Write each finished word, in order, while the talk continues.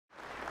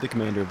The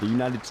commander of the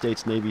United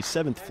States Navy's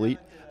 7th Fleet,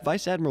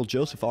 Vice Admiral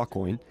Joseph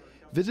Aucoin,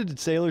 visited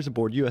sailors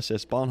aboard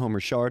USS Bonhomme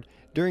Richard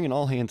during an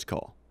all-hands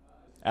call.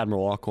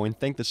 Admiral Aucoin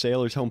thanked the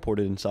sailors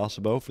homeported in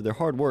Sasebo for their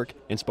hard work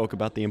and spoke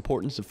about the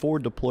importance of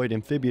forward-deployed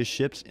amphibious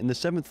ships in the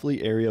 7th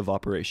Fleet area of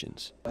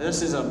operations.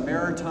 This is a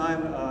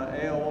maritime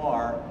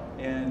AOR,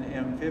 and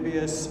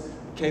amphibious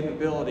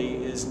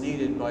capability is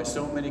needed by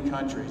so many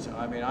countries.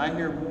 I mean, I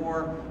hear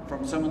more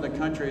from some of the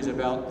countries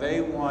about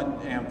they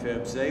want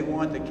amphibs, they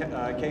want the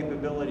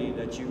capability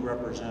that you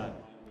represent.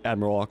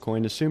 Admiral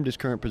Aucoin assumed his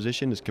current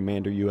position as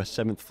Commander U.S.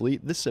 7th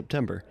Fleet this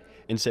September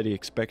and said he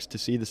expects to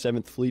see the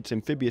 7th Fleet's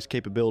amphibious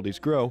capabilities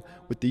grow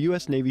with the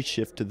U.S. Navy's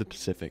shift to the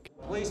Pacific.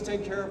 Please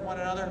take care of one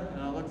another,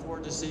 and I look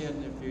forward to seeing you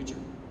in the future.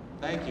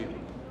 Thank you.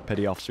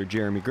 Petty Officer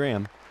Jeremy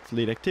Graham,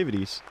 Fleet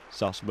Activities,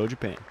 Sasebo,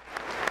 Japan.